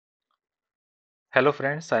Hello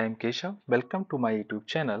friends, I am Keshav. Welcome to my YouTube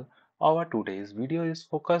channel. Our today's video is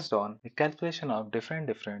focused on the calculation of different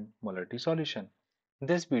molarity solution.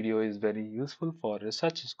 This video is very useful for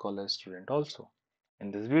research scholar student also.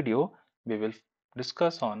 In this video, we will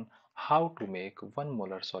discuss on how to make 1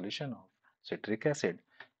 molar solution of citric acid.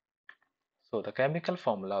 So the chemical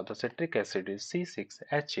formula of the citric acid is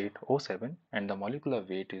C6H8O7 and the molecular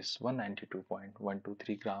weight is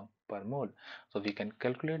 192.123 gram per mole. So we can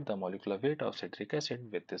calculate the molecular weight of citric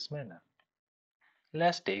acid with this manner.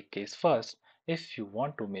 Let's take case first. If you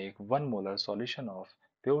want to make 1 molar solution of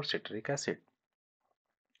pure citric acid.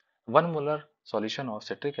 1 molar solution of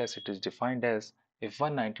citric acid is defined as if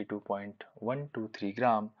 192.123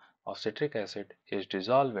 gram of citric acid is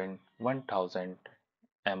dissolved in 1000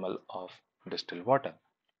 ml of distilled water.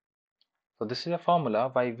 So this is a formula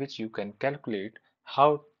by which you can calculate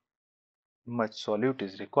how much solute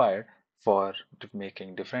is required for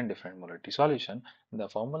making different molarity solution. The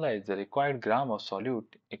formula is the required gram of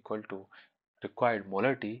solute equal to required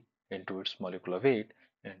molarity into its molecular weight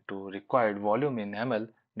into required volume in ml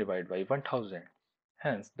divided by 1000.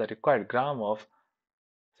 Hence, the required gram of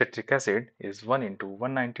citric acid is 1 into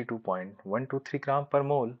 192.123 gram per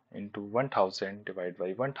mole into 1000 divided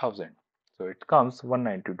by 1000. So it comes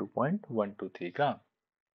 192.123 gram.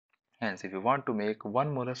 Hence, if you want to make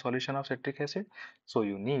 1 molar solution of citric acid, so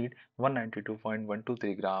you need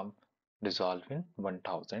 192.123 gram dissolved in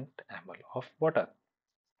 1000 ml of water.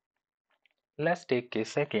 Let's take case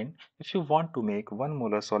second. If you want to make 1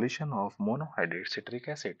 molar solution of monohydrate citric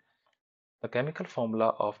acid, the chemical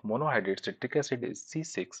formula of monohydrate citric acid is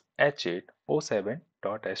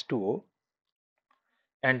C6H8O7.H2O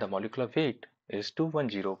and the molecular weight is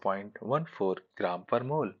 210.14 gram per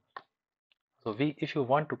mole. So if you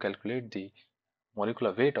want to calculate the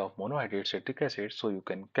molecular weight of monohydrate citric acid, so you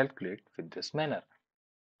can calculate with this manner.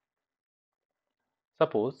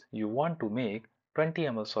 Suppose you want to make 20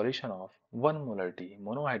 ml solution of 1 molarity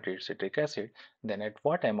monohydrate citric acid, then at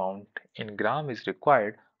what amount in gram is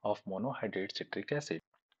required of monohydrate citric acid?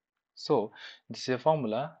 So this is a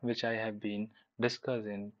formula which I have been discussed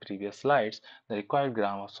in previous slides. The required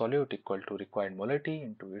gram of solute equal to required molarity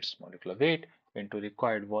into its molecular weight into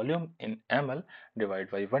required volume in ml divided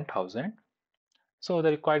by 1000. So the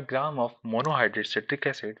required gram of monohydrate citric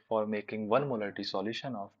acid for making 1 molarity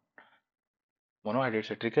solution of monohydrate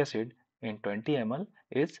citric acid in 20 ml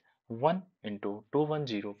is 1 into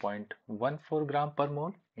 210.14 gram per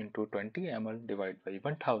mole into 20 ml divided by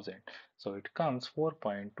 1000. So it comes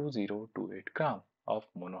 4.2028 gram of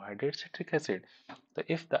monohydrate citric acid. So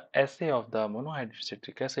if the assay of the monohydrate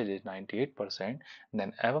citric acid is 98%,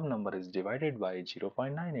 then above number is divided by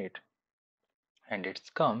 0.98 and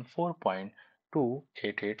it's come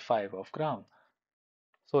 4.2885 of gram.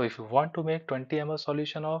 So if you want to make 20 ml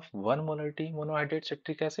solution of 1 molarity monohydrate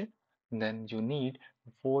citric acid, then you need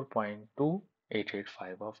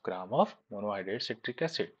 4.2885 of gram of monohydrate citric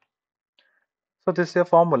acid. So this is a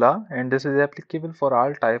formula and this is applicable for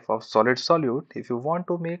all type of solid solute. If you want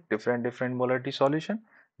to make different molarity solution,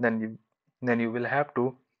 then you will have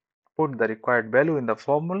to put the required value in the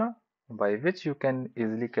formula by which you can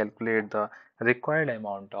easily calculate the required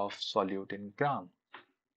amount of solute in gram.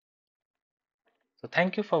 So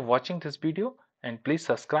thank you for watching this video and please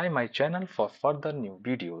subscribe my channel for further new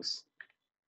videos.